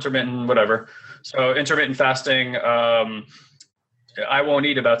 whatever. So intermittent fasting, I won't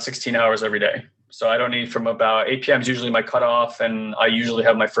eat about 16 hours every day. So I don't eat from about 8 p.m. is usually my cutoff, and I usually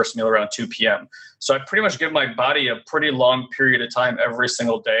have my first meal around 2 p.m. So I pretty much give my body a pretty long period of time every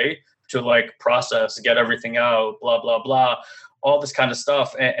single day to like process, get everything out, blah, blah, blah, all this kind of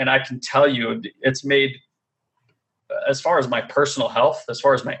stuff. And I can tell you it's made, as far as my personal health, as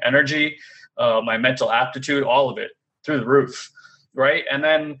far as my energy, my mental aptitude, all of it through the roof, right? And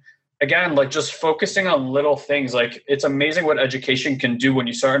then again, like just focusing on little things, like it's amazing what education can do when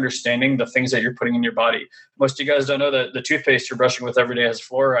you start understanding the things that you're putting in your body. Most of you guys don't know that the toothpaste you're brushing with every day has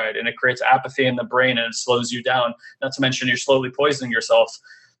fluoride, and it creates apathy in the brain and it slows you down. Not to mention you're slowly poisoning yourself.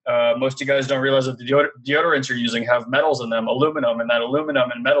 Most of you guys don't realize that the deodorants you're using have metals in them, aluminum, and that aluminum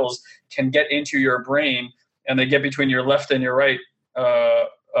and metals can get into your brain, and they get between your left and your right,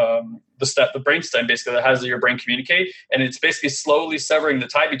 the brainstem basically that has your brain communicate, and it's basically slowly severing the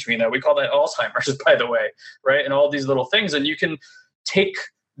tie between that. We call that Alzheimer's, by the way, right? And all these little things, and you can take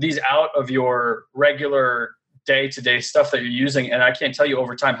these out of your regular day-to-day stuff that you're using, and I can't tell you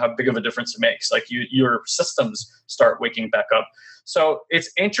over time how big of a difference it makes. Like your systems start waking back up. So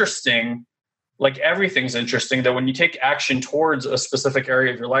it's interesting, like everything's interesting, that when you take action towards a specific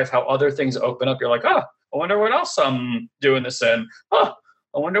area of your life, how other things open up. You're like, I wonder what else I'm doing this in. I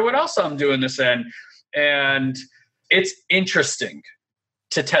wonder what else I'm doing this in. And it's interesting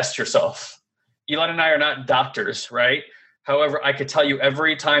to test yourself. Elon and I are not doctors, right? However, I could tell you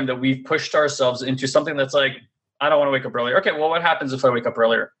every time that we've pushed ourselves into something that's like, I don't want to wake up earlier. Okay, well, what happens if I wake up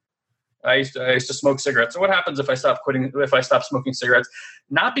earlier? I used to smoke cigarettes. So what happens if I stop smoking cigarettes?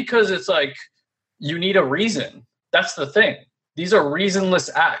 Not because it's like you need a reason. That's the thing. These are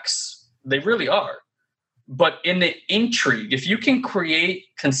reasonless acts. They really are. But in the intrigue, if you can create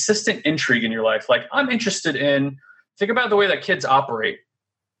consistent intrigue in your life, like I'm interested in, think about the way that kids operate.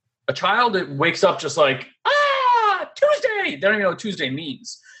 A child that wakes up just like, Tuesday. They don't even know what Tuesday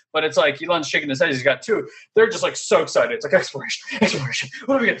means. But it's like Elon's shaking his head. He's got two. They're just like so excited. It's like exploration.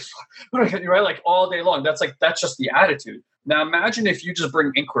 What do we get this for? What do we get? Right? Like all day long. That's just the attitude. Now imagine if you just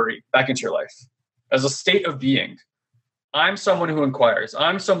bring inquiry back into your life as a state of being. I'm someone who inquires.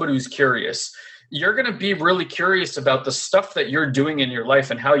 I'm somebody who's curious. You're going to be really curious about the stuff that you're doing in your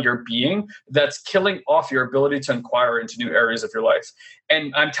life and how you're being that's killing off your ability to inquire into new areas of your life.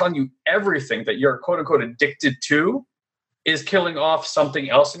 And I'm telling you, everything that you're quote unquote addicted to is killing off something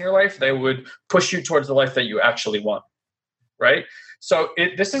else in your life that would push you towards the life that you actually want, right? So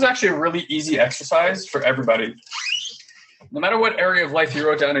this is actually a really easy exercise for everybody. No matter what area of life you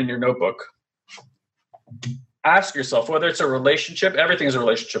wrote down in your notebook, ask yourself, whether it's a relationship, everything is a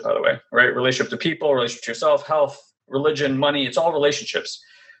relationship, by the way, right? Relationship to people, relationship to yourself, health, religion, money, it's all relationships.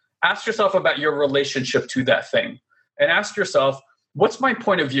 Ask yourself about your relationship to that thing. And ask yourself, what's my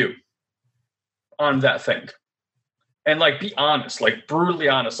point of view on that thing? And like, be honest, like brutally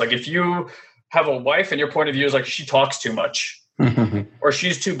honest. Like if you have a wife and your point of view is like, she talks too much or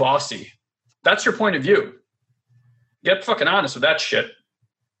she's too bossy, that's your point of view. Get fucking honest with that shit.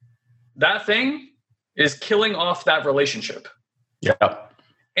 That thing is killing off that relationship. Yeah.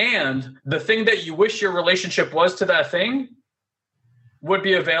 And the thing that you wish your relationship was to that thing would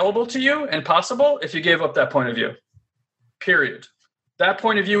be available to you and possible if you gave up that point of view. Period. That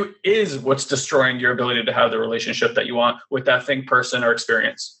point of view is what's destroying your ability to have the relationship that you want with that thing, person, or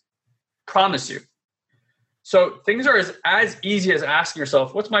experience. Promise you. So things are as easy as asking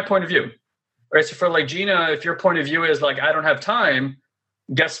yourself, what's my point of view? right? So for like Gina, if your point of view is like, I don't have time,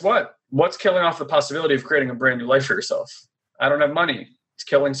 guess what? What's killing off the possibility of creating a brand new life for yourself? I don't have money. It's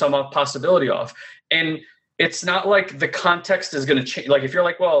killing some possibility off. And it's not like the context is going to change. Like if you're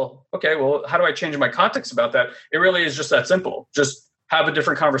like, well, okay, well, how do I change my context about that? It really is just that simple. Just have a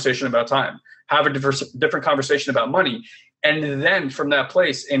different conversation about time, have a different conversation about money. And then from that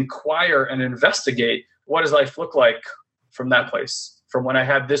place, inquire and investigate, what does life look like from that place? From when I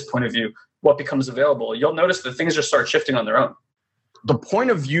have this point of view, what becomes available? You'll notice that things just start shifting on their own. The point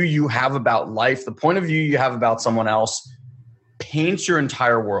of view you have about life, the point of view you have about someone else paints your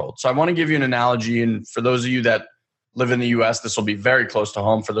entire world. So I want to give you an analogy. And for those of you that live in the US, this will be very close to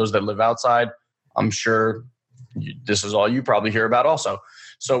home. For those that live outside, I'm sure this is all you probably hear about also.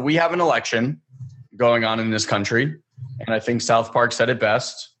 So we have an election going on in this country. And I think South Park said it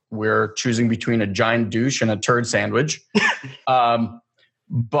best. We're choosing between a giant douche and a turd sandwich.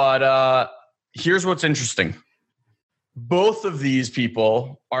 But here's what's interesting. Both of these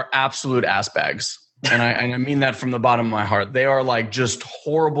people are absolute ass bags. And I mean that from the bottom of my heart. They are like just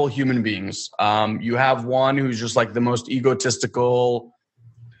horrible human beings. You have one who's just like the most egotistical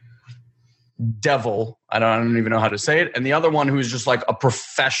devil. I don't even know how to say it. And the other one who's just like a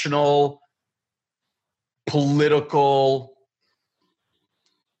professional political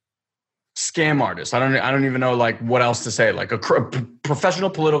scam artist. I don't even know like what else to say. Like a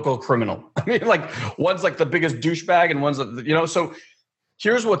professional political criminal. I mean, like one's like the biggest douchebag and one's, so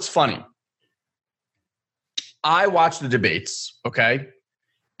here's what's funny. I watch the debates, okay?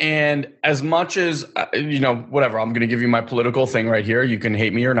 And as much as, whatever, I'm going to give you my political thing right here. You can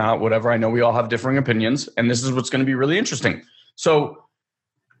hate me or not, whatever. I know we all have differing opinions, and this is what's going to be really interesting. So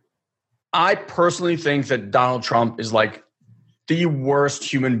I personally think that Donald Trump is like the worst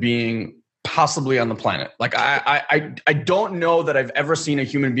human being possibly on the planet. Like I don't know that I've ever seen a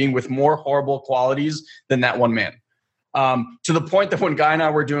human being with more horrible qualities than that one man. To the point that when Guy and I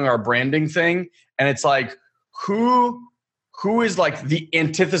were doing our branding thing, and it's like, who is like the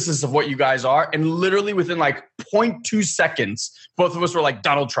antithesis of what you guys are? And literally within like 0.2 seconds, both of us were like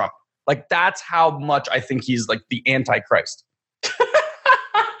Donald Trump. Like that's how much I think he's like the Antichrist.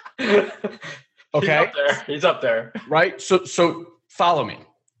 Okay. He's up there. Right. So follow me.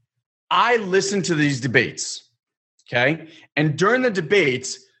 I listen to these debates. Okay. And during the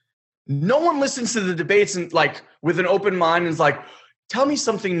debates, no one listens to the debates and like with an open mind and is like, tell me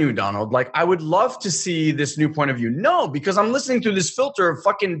something new, Donald. Like, I would love to see this new point of view. No, because I'm listening through this filter of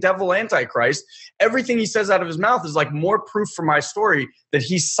fucking devil Antichrist. Everything he says out of his mouth is like more proof for my story that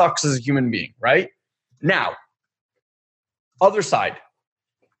he sucks as a human being, right? Now, other side,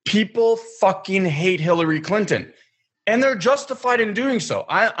 people fucking hate Hillary Clinton. And they're justified in doing so.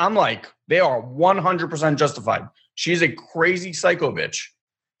 I'm like, they are 100% justified. She's a crazy psycho bitch.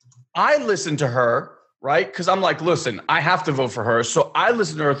 I listen to her, right? Because I'm like, listen, I have to vote for her. So I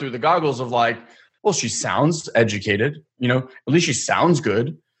listen to her through the goggles of like, well, she sounds educated, at least she sounds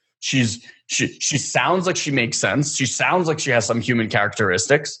good. She sounds like she makes sense. She sounds like she has some human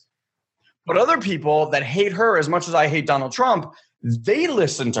characteristics. But other people that hate her as much as I hate Donald Trump, they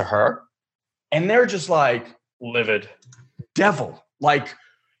listen to her and they're just like livid devil, like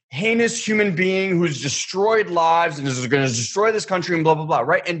heinous human being who's destroyed lives and is going to destroy this country and blah, blah, blah,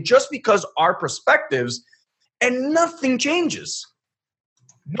 right? And just because our perspectives and nothing changes.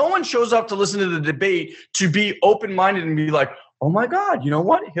 No one shows up to listen to the debate to be open-minded and be like, oh my God, you know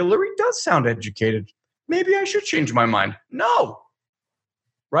what? Hillary does sound educated. Maybe I should change my mind. No,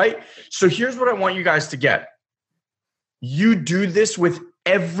 right? So here's what I want you guys to get. You do this with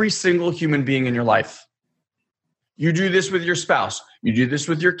every single human being in your life. You do this with your spouse. You do this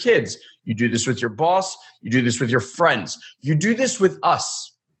with your kids. You do this with your boss. You do this with your friends. You do this with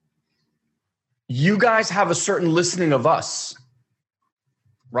us. You guys have a certain listening of us,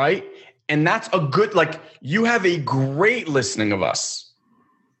 right? And that's a good, like, you have a great listening of us.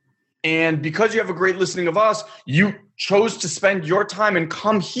 And because you have a great listening of us, you chose to spend your time and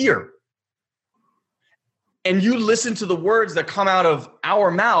come here. And you listen to the words that come out of our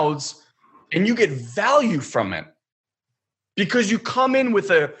mouths and you get value from it. Because you come in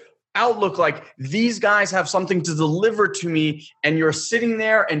with an outlook like these guys have something to deliver to me and you're sitting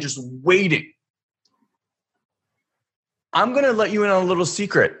there and just waiting. I'm going to let you in on a little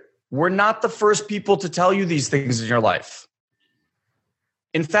secret. We're not the first people to tell you these things in your life.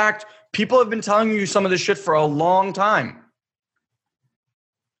 In fact, people have been telling you some of this shit for a long time.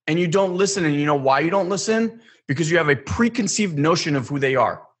 And you don't listen. And you know why you don't listen? Because you have a preconceived notion of who they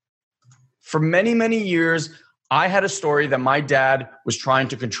are. For many, many years, I had a story that my dad was trying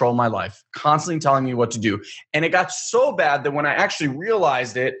to control my life, constantly telling me what to do. And it got so bad that when I actually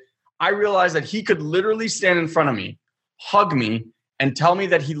realized it, I realized that he could literally stand in front of me, hug me, and tell me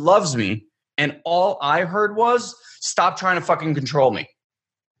that he loves me. And all I heard was, stop trying to fucking control me.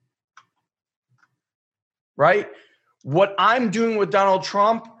 Right? What I'm doing with Donald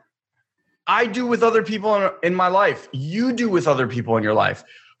Trump, I do with other people in my life. You do with other people in your life.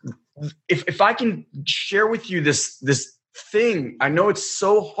 If I can share with you this thing, I know it's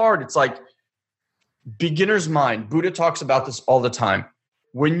so hard. It's like beginner's mind. Buddha talks about this all the time.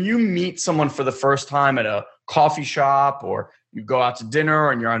 When you meet someone for the first time at a coffee shop or you go out to dinner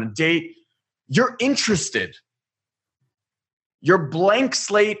and you're on a date, you're interested. You're blank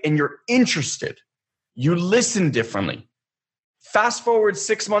slate and you're interested. You listen differently. Fast forward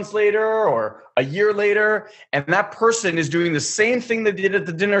 6 months later or a year later, and that person is doing the same thing they did at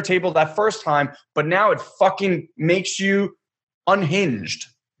the dinner table that first time, but now it fucking makes you unhinged.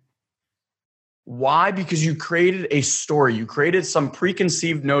 Why? Because you created a story. You created some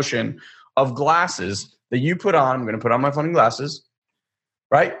preconceived notion of glasses that you put on. I'm going to put on my fucking glasses,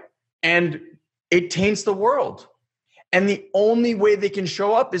 right? And it taints the world. And the only way they can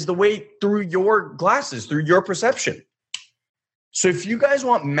show up is the way through your glasses, through your perception. So if you guys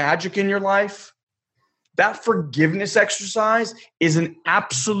want magic in your life, that forgiveness exercise is an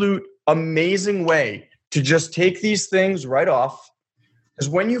absolute amazing way to just take these things right off. Because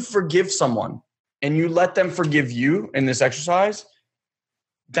when you forgive someone and you let them forgive you in this exercise,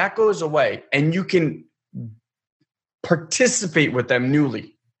 that goes away and you can participate with them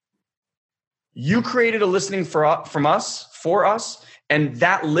newly. You created a listening from us, for us, and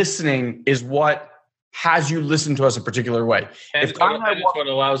that listening is what has you listen to us a particular way. And it's what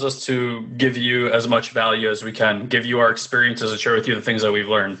allows us to give you as much value as we can, give you our experiences and share with you the things that we've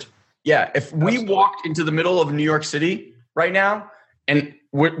learned. Yeah, if we walked into the middle of New York City right now and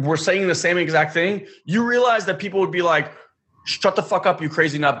we're saying the same exact thing, you realize that people would be like, shut the fuck up, you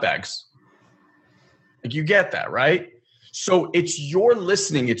crazy nutbags. Like, you get that, right? So it's your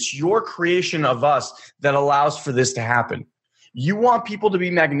listening, it's your creation of us that allows for this to happen. You want people to be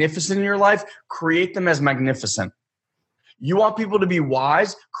magnificent in your life, create them as magnificent. You want people to be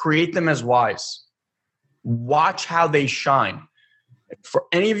wise, create them as wise. Watch how they shine. For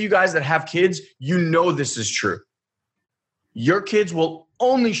any of you guys that have kids, you know this is true. Your kids will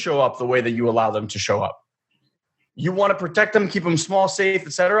only show up the way that you allow them to show up. You want to protect them, keep them small, safe,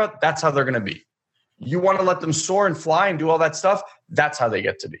 etc. That's how they're going to be. You want to let them soar and fly and do all that stuff. That's how they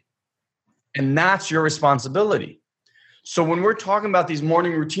get to be. And that's your responsibility. So when we're talking about these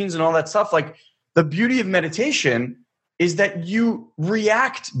morning routines and all that stuff, like, the beauty of meditation is that you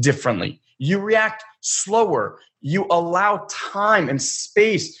react differently. You react slower. You allow time and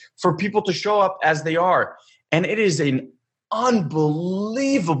space for people to show up as they are. And it is an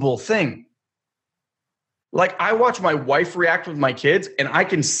unbelievable thing. Like, I watch my wife react with my kids and I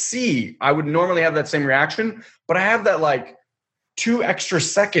can see I would normally have that same reaction, but I have that like 2 extra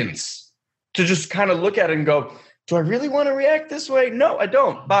seconds to just kind of look at it and go, do I really want to react this way? No, I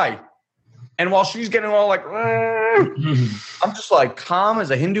don't. Bye. And while she's getting all like, I'm just like calm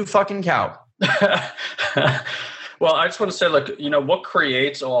as a Hindu fucking cow. Well, I just want to say, like, what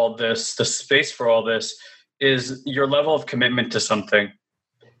creates all this, the space for all this, is your level of commitment to something.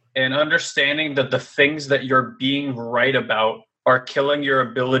 And understanding that the things that you're being right about are killing your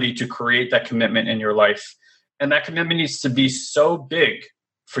ability to create that commitment in your life. And that commitment needs to be so big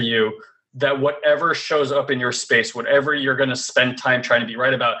for you that whatever shows up in your space, whatever you're going to spend time trying to be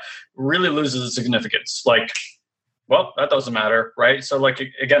right about, really loses its significance. Like, well, that doesn't matter, right? So, like,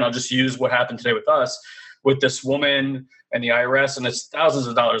 again, I'll just use what happened today with us, with this woman and the IRS, and it's thousands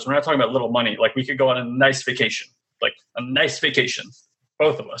of dollars. We're not talking about little money. Like, we could go on a nice vacation,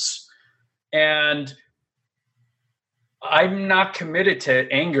 both of us. And I'm not committed to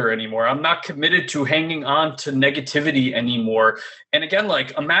anger anymore. I'm not committed to hanging on to negativity anymore. And again,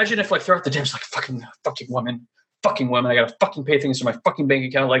 like, imagine if, like, throughout the day, I'm just like, fucking woman, I gotta fucking pay things to my fucking bank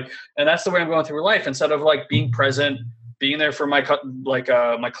account. Like, and that's the way I'm going through life. Instead of, like, being present, being there for my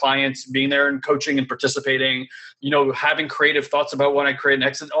clients, being there and coaching and participating, having creative thoughts about when I create an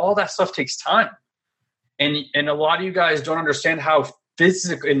exit, all that stuff takes time. And a lot of you guys don't understand how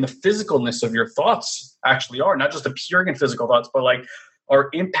in the physicalness of your thoughts actually are, not just appearing in physical thoughts, but like are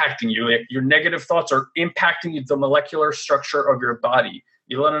impacting you. Like, your negative thoughts are impacting the molecular structure of your body.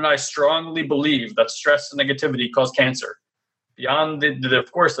 Elon and I strongly believe that stress and negativity cause cancer. Beyond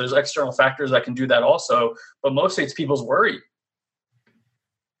of course, there's external factors that can do that also, but mostly it's people's worry,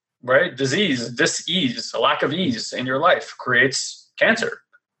 right? Disease, dis-ease, a lack of ease in your life creates cancer.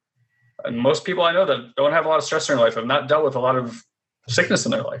 And most people I know that don't have a lot of stress in their life have not dealt with a lot of sickness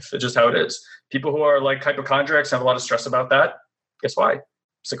in their life. It's just how it is. People who are like hypochondriacs have a lot of stress about that. Guess why?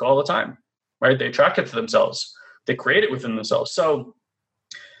 It's like all the time, right? They attract it to themselves. They create it within themselves. So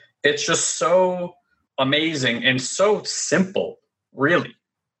it's just so amazing and so simple, really.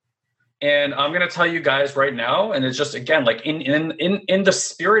 And I'm going to tell you guys right now, and it's just, again, like in the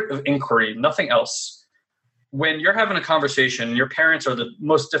spirit of inquiry, nothing else. When you're having a conversation, your parents are the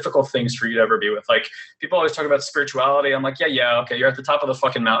most difficult things for you to ever be with. Like, people always talk about spirituality. I'm like, yeah, okay, you're at the top of the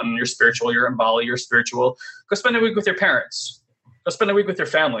fucking mountain. You're spiritual. You're in Bali. You're spiritual. Go spend a week with your parents. Go spend a week with your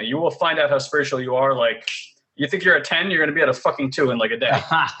family. You will find out how spiritual you are. Like, you think you're a 10, you're going to be at a fucking 2 in like a day.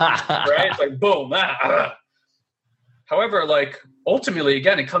 Right? It's like, boom. However, like, ultimately,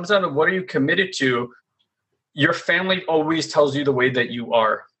 again, it comes down to what are you committed to? Your family always tells you the way that you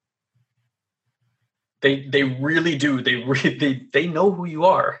are. They really do. They know who you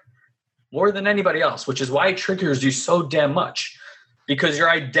are more than anybody else, which is why it triggers you so damn much, because your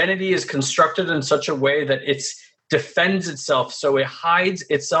identity is constructed in such a way that it defends itself. So it hides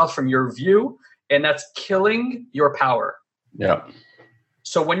itself from your view, and that's killing your power. Yeah.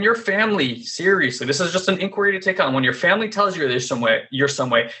 So when your family, seriously, this is just an inquiry to take on. When your family tells you you're some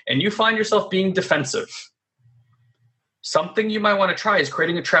way, and you find yourself being defensive, something you might want to try is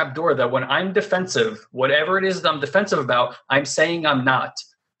creating a trap door that when I'm defensive, whatever it is that I'm defensive about, I'm saying I'm not.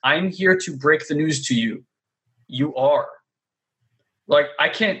 I'm here to break the news to you. You are. Like, I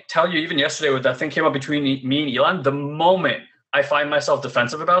can't tell you, even yesterday when that thing came up between me and Elon, the moment I find myself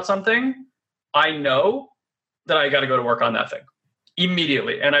defensive about something, I know that I got to go to work on that thing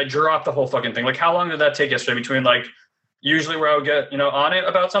immediately. And I drop the whole fucking thing. Like, how long did that take yesterday between, like, usually where I would get, on it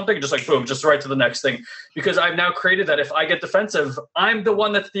about something, just like, boom, just right to the next thing. Because I've now created that if I get defensive, I'm the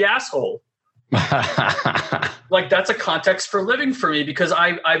one that's the asshole. Like, that's a context for living for me, because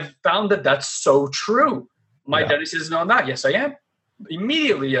I've found that that's so true. My dentist says, no, I'm not. Yes, I am.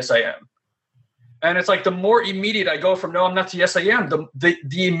 Immediately, yes, I am. And it's like, the more immediate I go from no, I'm not to yes, I am, the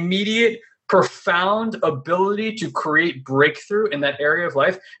immediate, profound ability to create breakthrough in that area of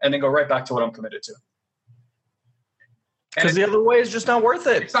life, and then go right back to what I'm committed to. Because the other way is just not worth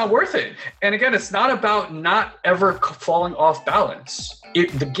it. It's not worth it. And again, it's not about not ever falling off balance.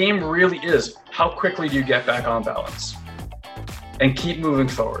 The game really is, how quickly do you get back on balance? And keep moving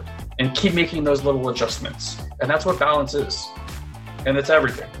forward. And keep making those little adjustments. And that's what balance is. And it's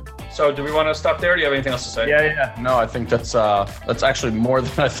everything. So do we want to stop there? Or do you have anything else to say? Yeah. No, I think that's actually more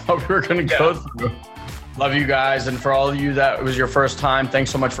than I thought we were going to go through. Love you guys. And for all of you that it was your first time,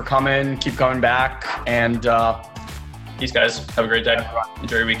 thanks so much for coming. Keep coming back. And peace, guys. Have a great day.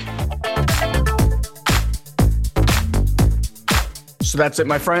 Enjoy your week. So that's it,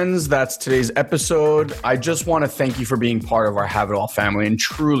 my friends. That's today's episode. I just want to thank you for being part of our Have It All family, and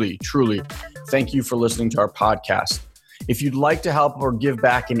truly, truly thank you for listening to our podcast. If you'd like to help or give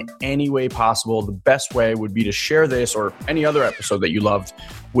back in any way possible, the best way would be to share this or any other episode that you loved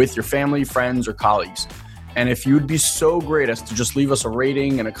with your family, friends, or colleagues. And if you'd be so great as to just leave us a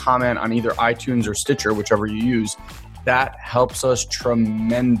rating and a comment on either iTunes or Stitcher, whichever you use, that helps us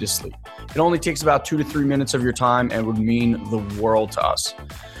tremendously. It only takes about 2 to 3 minutes of your time and would mean the world to us.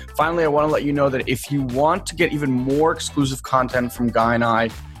 Finally, I want to let you know that if you want to get even more exclusive content from Guy and I,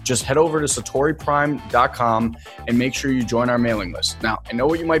 just head over to satoriprime.com and make sure you join our mailing list. Now, I know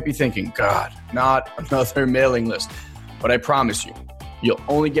what you might be thinking. God, not another mailing list. But I promise you, you'll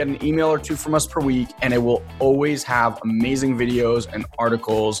only get an email or two from us per week, and it will always have amazing videos and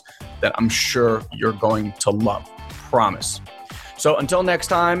articles that I'm sure you're going to love. Promise. So until next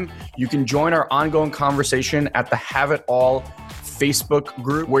time, you can join our ongoing conversation at the Have It All Facebook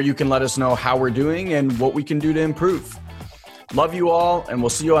group, where you can let us know how we're doing and what we can do to improve. Love you all, and we'll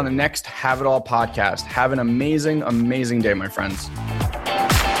see you on the next Have It All podcast. Have an amazing, amazing day, my friends.